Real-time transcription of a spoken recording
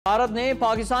भारत ने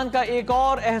पाकिस्तान का एक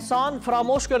और एहसान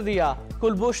फरामोश कर दिया।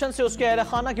 कुलभूषण से उसके अहल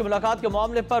खाना की मुलाकात के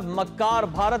मामले पर मक्कार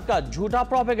भारत का झूठा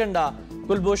प्रोपेगेंडा।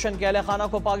 कुलभूषण के अहल खाना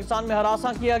को पाकिस्तान में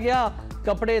हरासा किया गया,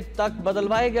 कपड़े तक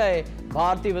बदलवाए गए।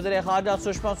 भारतीय वज़ीर ख़ारजा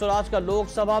सुषमा स्वराज का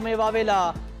लोकसभा में वावेला।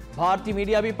 भारतीय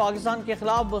मीडिया भी पाकिस्तान के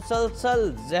खिलाफ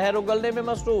मुसलसल जहर उगलने में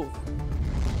मसरूफ।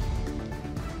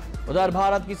 उधर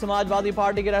भारत की समाजवादी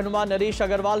पार्टी के रहनुमा नरेश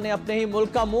अग्रवाल ने अपने ही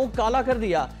मुल्क का मुंह काला कर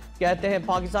दिया। कहते हैं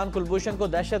पाकिस्तान कुलभूषण को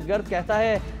दहशतगर्द कहता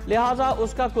है, लिहाजा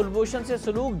उसका कुलभूषण से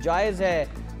सलूक जायज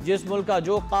है। जिस मुल्क का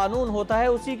जो कानून होता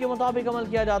है उसी के मुताबिक अमल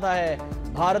किया जाता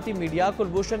है। भारतीय मीडिया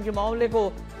कुलभूषण के मामले को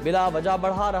बिला वजह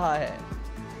बढ़ा रहा है।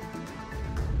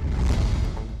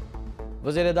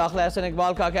 वज़ीर दाखिला एहसन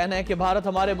इकबाल का कहना है कि भारत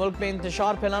हमारे मुल्क में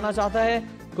इंतशार फैलाना चाहता है।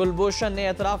 कुलभूषण ने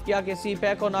एतराफ किया कि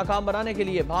सी-पैक को नाकाम बनाने के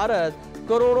लिए भारत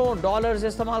करोड़ों डॉलर्स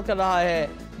इस्तेमाल कर रहा है।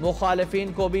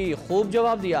 मुखालिफिन को भी खूब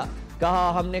जवाब दिया, कहा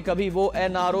हमने कभी वो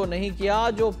एनआरओ नहीं किया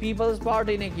जो पीपल्स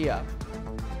पार्टी ने किया।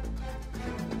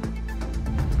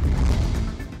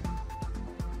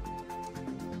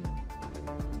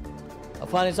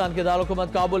 अफगानिस्तान के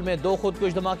दारुल-हुकूमत काबुल में 2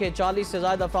 खुदकुश धमाके, 40 से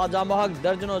ज्यादा अफराद जाँ बहक,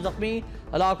 दर्जनों जख्मी।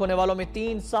 हलाक होने वालों में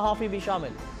 3 सहाफी भी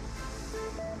शामिल।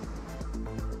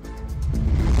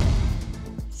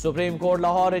 सुप्रीम कोर्ट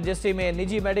लाहौर रजिस्ट्री में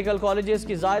निजी मेडिकल कॉलेजेस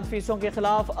की जायद फीसों के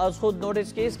खिलाफ अज खुद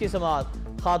नोटिस केस की समाअत।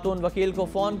 खातून वकील को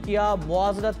फोन किया,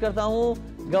 मुआजरत करता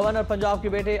हूँ। गवर्नर पंजाब के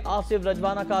बेटे आसिफ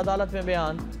रजवाना का अदालत में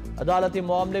बयान। अदालती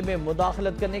मामले में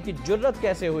मुदाखलत करने की जुर्रत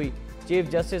कैसे हुई? चीफ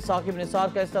जस्टिस साकिब निसार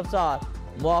का इस्तफसार।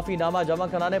 मुआफीनामा जमा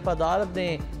कराने पर अदालत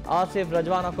ने आसिफ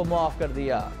रजवाना को मुआफ कर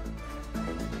दिया।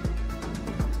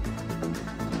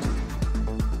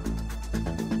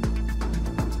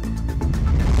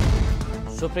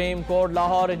 सुप्रीम कोर्ट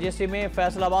लाहौर रजिस्ट्री में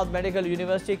फैसलाबाद मेडिकल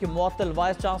यूनिवर्सिटी के मुअत्तल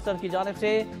वाइस चांसलर की जानिब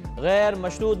से गैर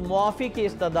मशरूत मुआफी की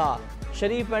इस्तदा।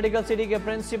 शरीफ मेडिकल सिटी के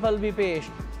प्रिंसिपल भी पेश।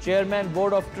 Chairman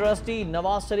board of trustee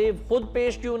Nawaz Sharif खुद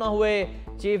पेश क्यों न हुए?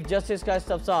 चीफ जस्टिस का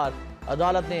इस्तफसार।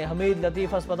 अदालत ने हमीद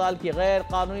लतीफ अस्पताल की गैर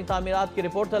कानूनी तामीरात की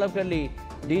रिपोर्ट तलब कर ली।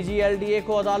 DGLDA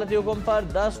को अदालती हुक्म पर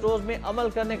 10 रोज में अमल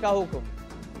करने का हुक्म।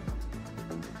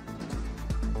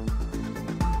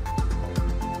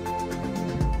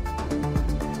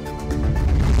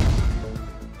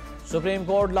 सुप्रीम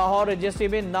कोर्ट लाहौर रजिस्ट्री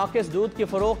में नाकिस दूध की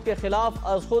फरोख्त के खिलाफ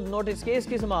अज खुद नोटिस केस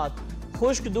की समाअत।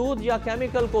 खुश्क दूध या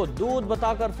केमिकल को दूध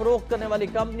बताकर फरोख्त करने वाली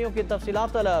कंपनियों की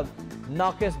तफसीलात तलब।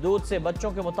 नाकिस दूध से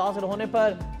बच्चों के मुतासर होने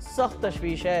पर सख्त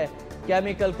तशवीश है।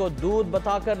 केमिकल को दूध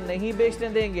बताकर नहीं बेचने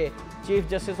देंगे, चीफ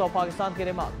जस्टिस ऑफ पाकिस्तान के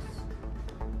रिमार्क्स।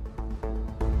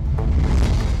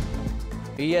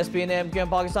 PSP ने MQM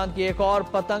पाकिस्तान की एक और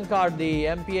पतंग काट दी।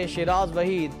 MPA शिराज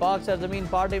वहीद पाक सरजमीन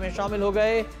पार्टी में शामिल हो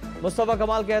गए। मुस्तफा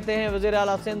कमाल कहते हैं वज़ीर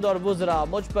आला सिंध और वुज़रा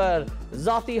मुझ पर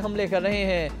जाती हमले कर रहे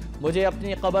हैं, मुझे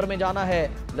अपनी कब्र में जाना है,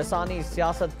 लसानी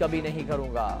सियासत कभी नहीं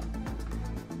करूंगा।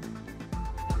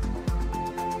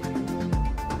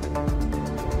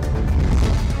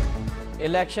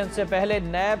 इलेक्शन से पहले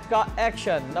नैब का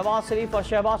एक्शन। नवाज शरीफ और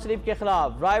शहबाज शरीफ के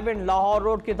खिलाफ रायविंड लाहौर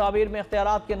रोड की तामीर में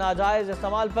इख्तियारात के नाजायज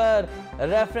इस्तेमाल पर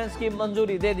रेफरेंस की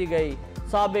मंजूरी दे दी गई।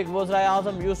 साबिक वज़ीर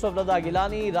आज़म यूसुफ रज़ा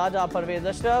गिलानी, राजा परवेज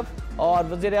अशरफ और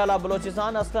वज़ीर आला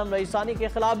बलोचिस्तान असलम रईसानी के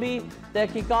खिलाफ भी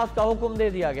तहकीकात का हुक्म दे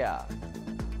दिया गया।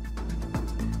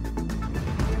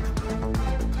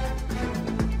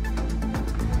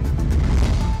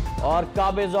 और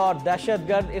काबिज और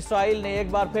दहशतगर्द इसराइल ने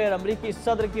एक बार फिर अमरीकी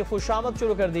सदर की खुशामद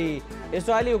शुरू कर दी।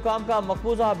 इसराइली हुकाम का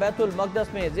मकबूजा बैतुल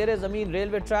मक़दस में ज़ेरे ज़मीन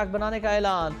रेलवे ट्रैक बनाने का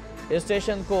ऐलान।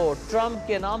 स्टेशन को ट्रंप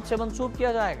के नाम से मंसूब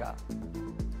किया जाएगा।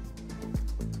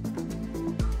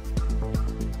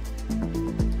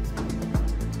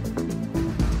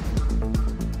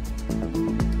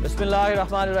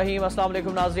 बिस्मिल्लाहिर्रहमानिर्रहीम। अस्सलाम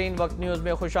वालेकुम नाज़रीन, वक्त न्यूज़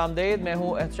में खुश आमदेद। मैं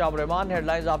हूँ एहतशाम रहमान।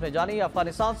 हेडलाइंस आपने जानी।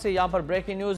 अफगानिस्तान से यहाँ पर ब्रेकिंग न्यूज़